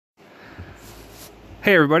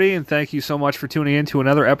Hey, everybody, and thank you so much for tuning in to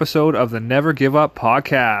another episode of the Never Give Up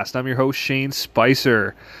podcast. I'm your host, Shane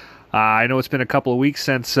Spicer. I know it's been a couple of weeks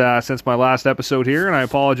since my last episode here, and I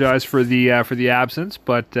apologize for the absence.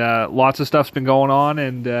 But lots of stuff's been going on,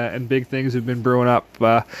 and big things have been brewing up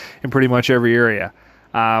in pretty much every area.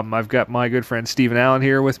 I've got my good friend Stephen Allen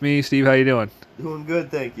here with me. Steve, how you doing? Doing good,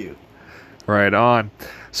 thank you. Right on.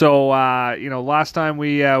 So, last time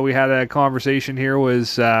we had a conversation here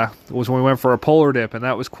was when we went for a polar dip, and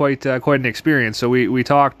that was quite an experience. So we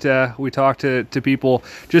talked to people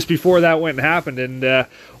just before that went and happened. And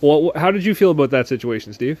how did you feel about that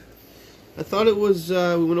situation, Steve? I thought it was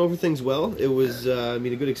we went over things well. It was a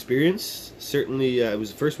good experience. Certainly, it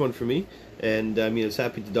was the first one for me, and I was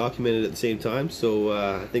happy to document it at the same time. So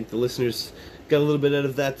I think the listeners got a little bit out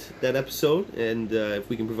of that episode, and if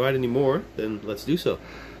we can provide any more, then let's do so.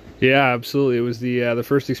 Yeah, absolutely. It was the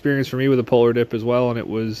first experience for me with a polar dip as well, and it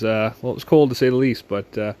was it was cold to say the least.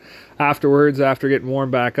 But afterwards, after getting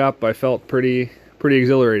warmed back up, I felt pretty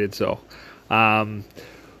exhilarated. So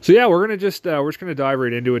yeah, we're just gonna dive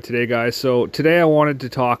right into it today, guys. So today I wanted to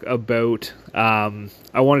talk about the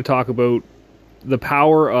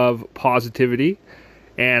power of positivity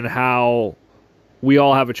and how we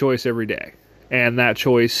all have a choice every day. And that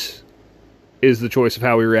choice is the choice of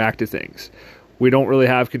how we react to things. We don't really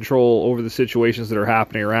have control over the situations that are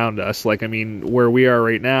happening around us. Where we are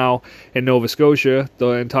right now in Nova Scotia,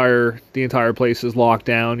 the entire place is locked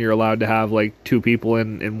down. You're allowed to have two people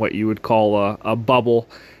in what you would call a bubble,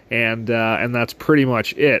 and that's pretty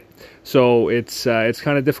much it. So it's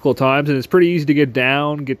kind of difficult times, and it's pretty easy to get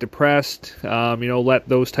down, get depressed, let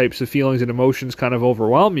those types of feelings and emotions kind of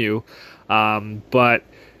overwhelm you. But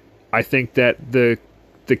I think that the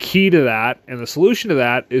key to that and the solution to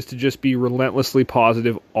that is to just be relentlessly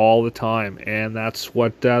positive all the time, and that's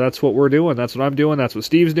what we're doing. That's what I'm doing. That's what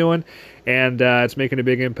Steve's doing, and it's making a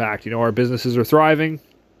big impact. Our businesses are thriving,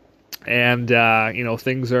 and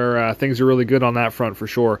things are really good on that front for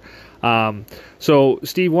sure. So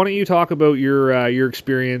Steve, why don't you talk about your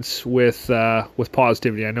experience with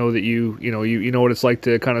positivity? I know that you know what it's like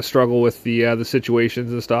to kind of struggle with the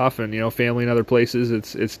situations and stuff, and family and other places.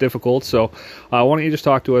 It's difficult. So why don't you just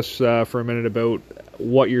talk to us for a minute about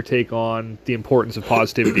what your take on the importance of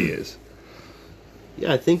positivity is?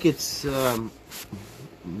 Yeah, I think it's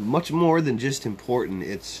much more than just important.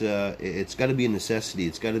 It's got to be a necessity.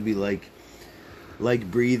 It's got to be like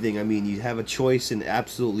breathing. You have a choice in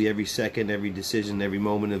absolutely every second, every decision, every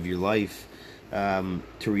moment of your life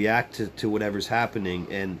to react to whatever's happening,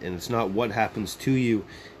 and it's not what happens to you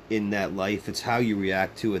in that life, it's how you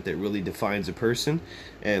react to it that really defines a person.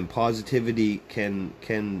 And positivity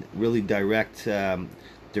can really direct your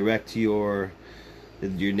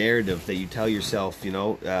narrative that you tell yourself.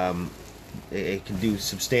 It can do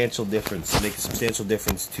substantial difference, make a substantial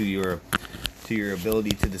difference to your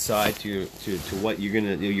ability to decide to what you're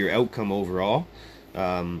gonna do, your outcome overall.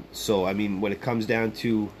 So when it comes down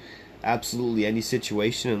to absolutely any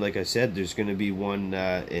situation, and like I said, there's going to be one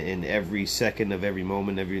in every second of every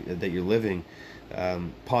moment that you're living.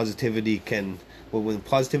 Positivity can, when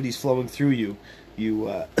positivity is flowing through you, you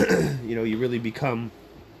really become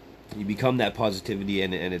that positivity,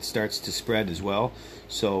 and it starts to spread as well.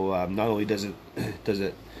 So not only does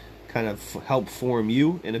it kind of help form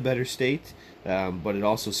you in a better state, but it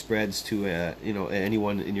also spreads to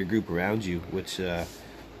anyone in your group around you, which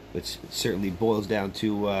certainly boils down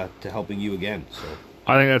to helping you again. So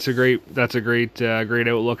I think that's a great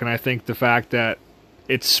outlook, and I think the fact that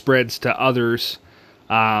it spreads to others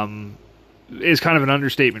is kind of an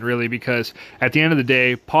understatement, really, because at the end of the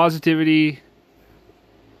day, positivity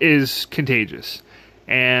is contagious,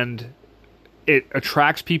 and it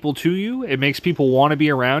attracts people to you. It makes people want to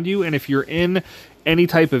be around you, and if you're in any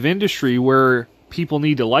type of industry where people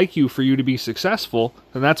need to like you for you to be successful,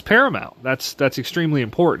 then that's paramount. That's extremely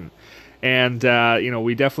important. And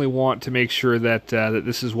we definitely want to make sure that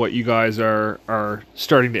this is what you guys are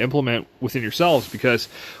starting to implement within yourselves, because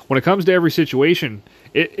when it comes to every situation,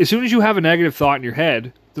 as soon as you have a negative thought in your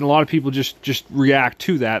head, then a lot of people just react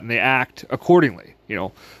to that, and they act accordingly.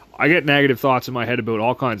 I get negative thoughts in my head about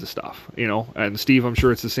all kinds of stuff, and Steve, I'm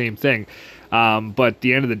sure it's the same thing. But at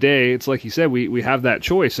the end of the day, it's like you said, we have that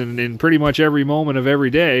choice, and in pretty much every moment of every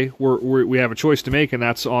day, we have a choice to make, and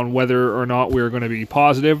that's on whether or not we're going to be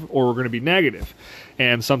positive or we're going to be negative.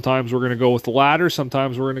 And sometimes we're going to go with the latter,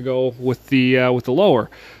 sometimes we're going to go with the lower.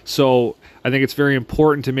 So I think it's very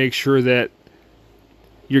important to make sure that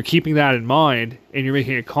you're keeping that in mind, and you're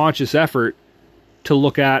making a conscious effort to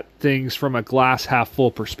look at things from a glass half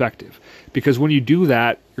full perspective. Because when you do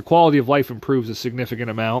that, your quality of life improves a significant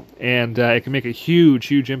amount, and it can make a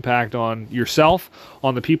huge impact on yourself,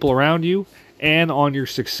 on the people around you, and on your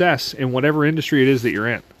success in whatever industry it is that you're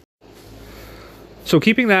in. So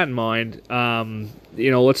keeping that in mind, we're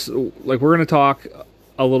going to talk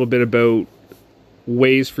a little bit about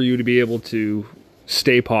ways for you to be able to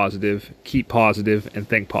stay positive, keep positive, and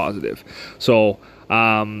think positive. So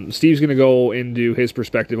Steve's going to go into his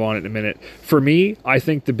perspective on it in a minute. For me, I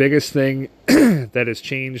think the biggest thing that has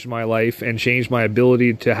changed my life and changed my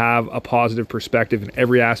ability to have a positive perspective in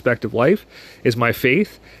every aspect of life is my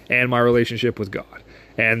faith and my relationship with God.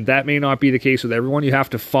 And that may not be the case with everyone. You have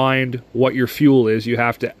to find what your fuel is. You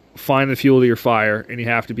have to find the fuel to your fire, and you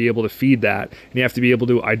have to be able to feed that. And you have to be able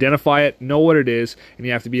to identify it, know what it is, and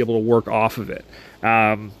you have to be able to work off of it.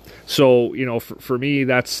 So for me,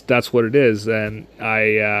 that's what it is. And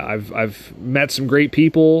I've met some great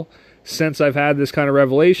people since I've had this kind of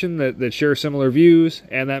revelation that share similar views,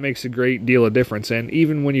 and that makes a great deal of difference. And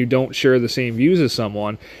even when you don't share the same views as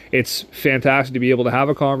someone, it's fantastic to be able to have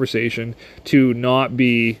a conversation, to not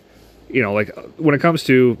be, when it comes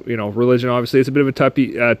to, religion, obviously it's a bit of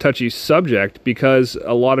a touchy subject, because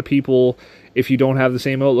a lot of people, if you don't have the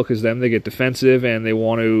same outlook as them, they get defensive and they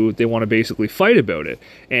want to basically fight about it.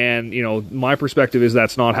 And, my perspective is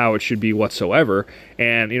that's not how it should be whatsoever.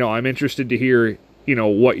 And, I'm interested to hear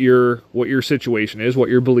what your situation is, what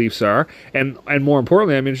your beliefs are, and more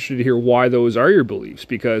importantly, I'm interested to hear why those are your beliefs,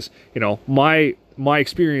 because my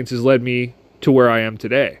experience has led me to where I am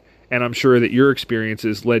today, and I'm sure that your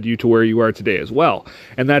experiences led you to where you are today as well.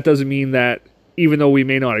 And that doesn't mean that even though we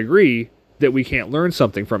may not agree, that we can't learn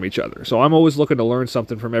something from each other. So I'm always looking to learn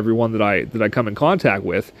something from everyone that I come in contact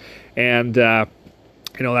with, and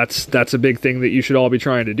that's a big thing that you should all be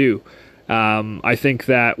trying to do. I think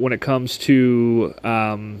that when it comes to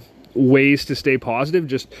ways to stay positive,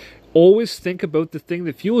 just always think about the thing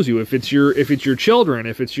that fuels you. If it's your children,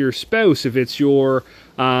 if it's your spouse, if it's your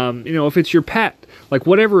if it's your pet, like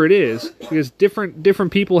whatever it is, because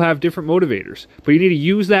different people have different motivators. But you need to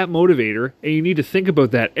use that motivator, and you need to think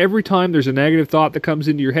about that every time there's a negative thought that comes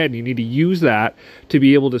into your head. And you need to use that to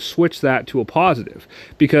be able to switch that to a positive,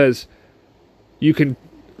 because you can,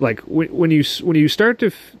 like, when you start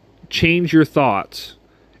to change your thoughts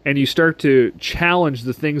and you start to challenge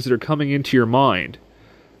the things that are coming into your mind,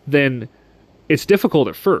 then it's difficult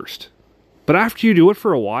at first. But after you do it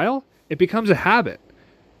for a while, it becomes a habit,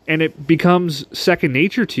 and it becomes second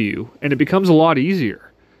nature to you, and it becomes a lot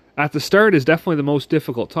easier. At the start is definitely the most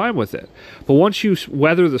difficult time with it. But once you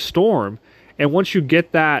weather the storm, and once you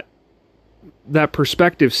get that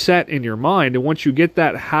perspective set in your mind, and once you get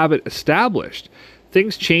that habit established,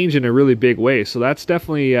 things change in a really big way. So that's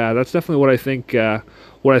definitely what I think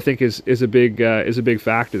is a big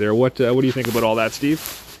factor there. What do you think about all that,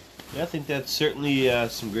 Steve? Yeah, I think that's certainly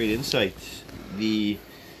some great insight. The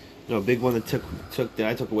big one that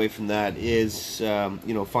I took away from that is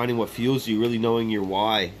finding what fuels you, really knowing your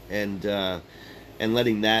why, and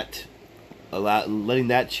letting that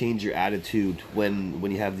change your attitude when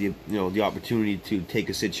you have the opportunity to take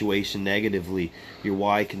a situation negatively. Your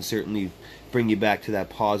why can certainly bring you back to that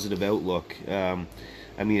positive outlook.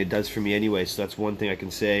 It does for me anyway, so that's one thing I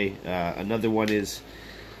can say. Another one is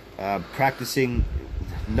practicing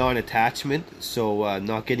non-attachment, so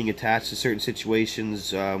not getting attached to certain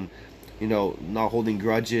situations, not holding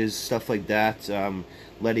grudges, stuff like that,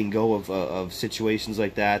 letting go of situations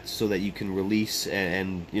like that, so that you can release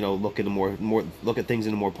and look at things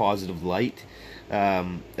in a more positive light.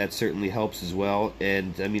 That certainly helps as well.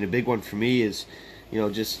 And a big one for me is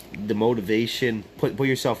just the motivation. Put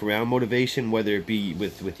yourself around motivation, whether it be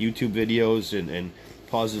with YouTube videos and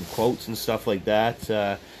positive quotes and stuff like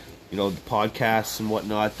that. Podcasts and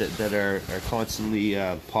whatnot that are constantly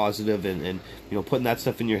positive, and putting that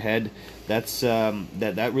stuff in your head. That's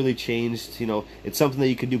that really changed. It's something that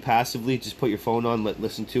you can do passively. Just put your phone on,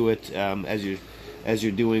 listen to it as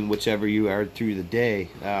you're doing whichever you are through the day.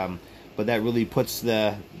 But that really puts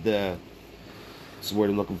the what's the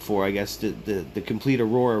word I'm looking for? I guess the complete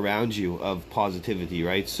aurora around you of positivity,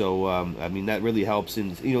 right? So that really helps,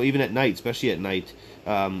 in even at night, especially at night,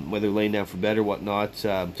 whether laying down for bed or whatnot,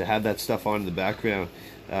 to have that stuff on in the background,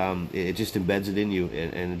 it just embeds it in you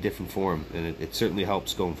in a different form, and it certainly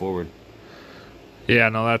helps going forward. Yeah,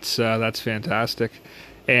 no, that's fantastic,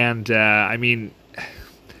 and at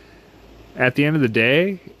the end of the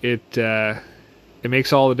day, it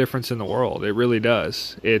makes all the difference in the world. It really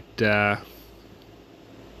does.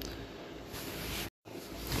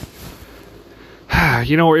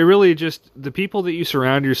 You know, it really just, the people that you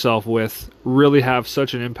surround yourself with really have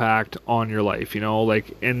such an impact on your life, you know,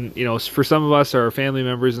 like, and, you know, for some of us, our family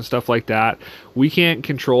members and stuff like that, we can't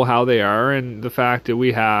control how they are, and the fact that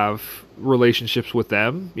we have relationships with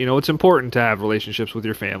them, you know, it's important to have relationships with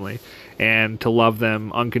your family and to love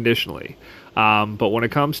them unconditionally. But when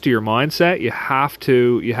it comes to your mindset, you have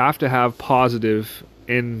to have positive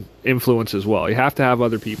influence as well. You have to have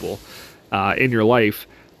other people in your life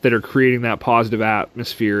that are creating that positive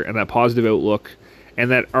atmosphere and that positive outlook, and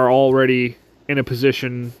that are already in a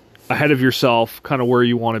position ahead of yourself, kind of where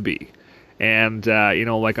you want to be. And, you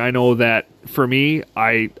know, like, I know that for me,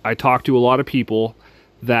 I talk to a lot of people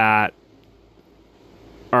that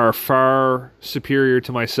are far superior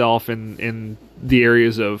to myself in the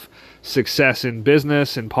areas of success in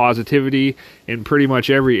business and positivity in pretty much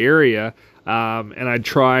every area. And I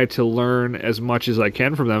try to learn as much as I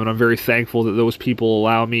can from them, and I'm very thankful that those people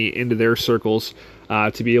allow me into their circles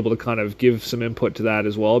to be able to kind of give some input to that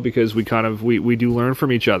as well, because we do learn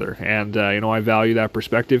from each other, and you know, I value that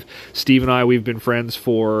perspective. Steve and I, we've been friends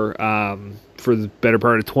for the better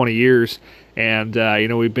part of 20 years, and you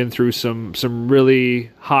know, we've been through some really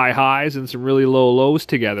high highs and some really low lows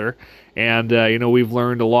together, and you know, we've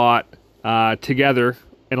learned a lot together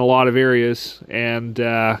in a lot of areas, and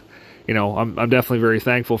you know, I'm definitely very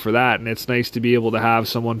thankful for that, and it's nice to be able to have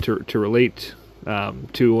someone to relate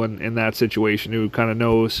to in that situation, who kind of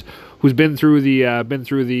knows, who's been through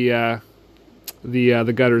the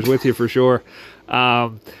gutters with you for sure.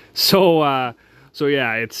 So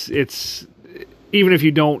yeah, it's even if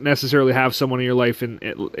you don't necessarily have someone in your life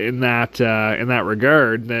in that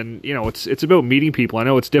regard, then, you know, it's about meeting people. I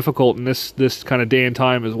know it's difficult in this kind of day and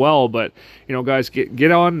time as well, but, you know, guys,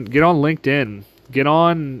 get on LinkedIn. Get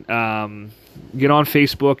on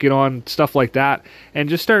Facebook, get on stuff like that, and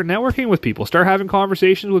just start networking with people. Start having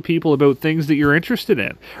conversations with people about things that you're interested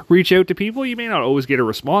in. Reach out to people. You may not always get a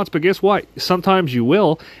response, but guess what? Sometimes you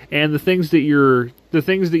will, and the things that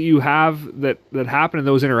you have that happen in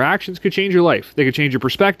those interactions could change your life. They could change your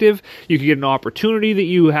perspective. You could get an opportunity that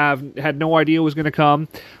you had no idea was going to come.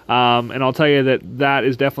 And I'll tell you that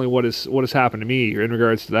is definitely what has happened to me in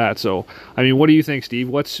regards to that. So, I mean, what do you think, Steve?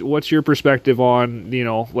 What's your perspective on, you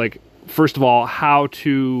know, like, first of all, how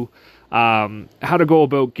to go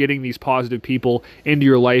about getting these positive people into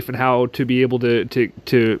your life, and how to be able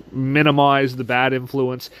to minimize the bad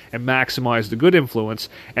influence and maximize the good influence,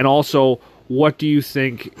 and also, what do you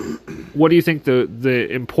think the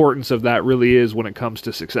importance of that really is when it comes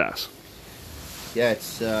to success? Yeah,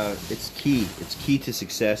 it's key. It's key to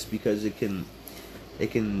success, because it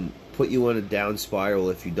can put you on a down spiral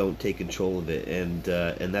if you don't take control of it, and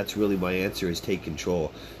that's really my answer, is take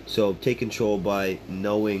control. So take control by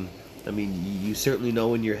knowing. I mean, you certainly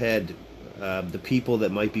know in your head the people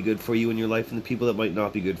that might be good for you in your life and the people that might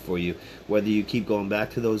not be good for you. Whether you keep going back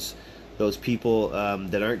to those people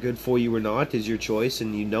that aren't good for you or not is your choice,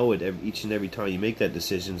 and you know it each and every time you make that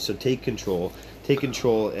decision. So take control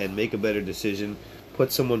and make a better decision.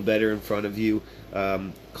 Put someone better in front of you.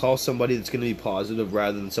 Call somebody that's going to be positive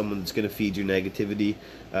rather than someone that's going to feed your negativity.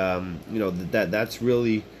 You know, that's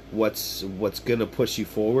really what's going to push you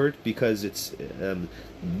forward, because it's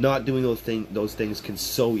not doing those things can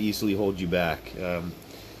so easily hold you back.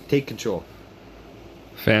 Take control.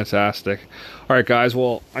 Fantastic. All right, guys.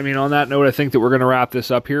 Well, I mean, on that note, I think that we're going to wrap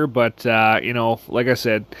this up here. But you know, like I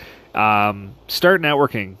said, start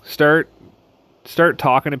networking. Start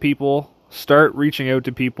talking to people. Start reaching out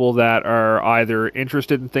to people that are either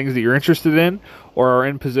interested in things that you're interested in, or are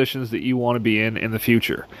in positions that you want to be in the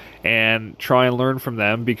future, and try and learn from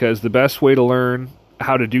them, because the best way to learn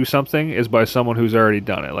how to do something is by someone who's already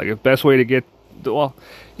done it. Like, the best way to get, well,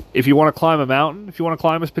 if you want to climb a mountain, if you want to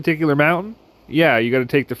climb this particular mountain, yeah, you got to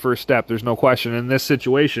take the first step. There's no question. In this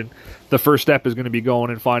situation, the first step is going to be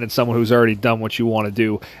going and finding someone who's already done what you want to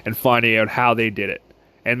do, and finding out how they did it,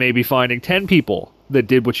 and maybe finding 10 people that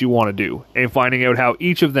did what you want to do, and finding out how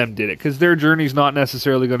each of them did it, because their journey's not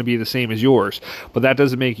necessarily going to be the same as yours, but that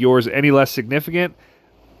doesn't make yours any less significant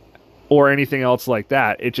or anything else like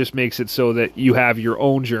that. It just makes it so that you have your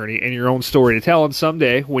own journey and your own story to tell, and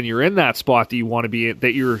someday when you're in that spot that you want to be in,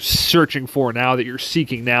 that you're searching for now, that you're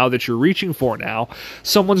seeking now, that you're reaching for now,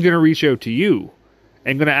 someone's going to reach out to you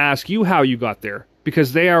and going to ask you how you got there,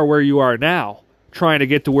 because they are where you are now, trying to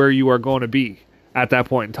get to where you are going to be at that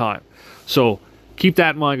point in time. So keep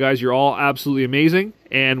that in mind, guys. You're all absolutely amazing,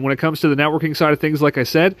 And when it comes to the networking side of things, like I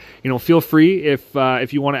said, feel free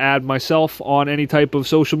if you want to add myself on any type of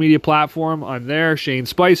social media platform, I'm there, Shane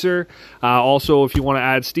Spicer. Also, if you want to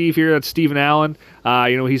add Steve here, that's Stephen Allen.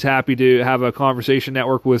 He's happy to have a conversation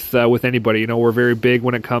network with anybody. We're very big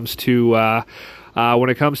when it comes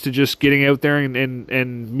to just getting out there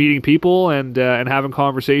and meeting people and having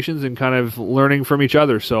conversations and kind of learning from each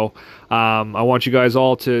other. So I want you guys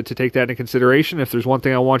all to take that into consideration. If there's one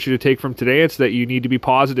thing I want you to take from today, it's that you need to be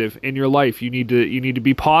positive in your life. You need to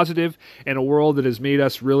be positive in a world that has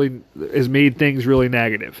made things really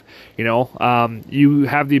negative. You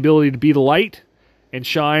have the ability to be the light and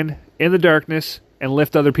shine in the darkness and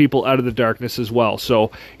lift other people out of the darkness as well.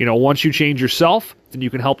 So, once you change yourself, then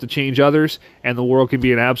you can help to change others, and the world can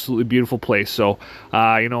be an absolutely beautiful place. So,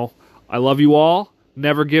 I love you all.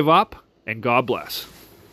 Never give up, and God bless.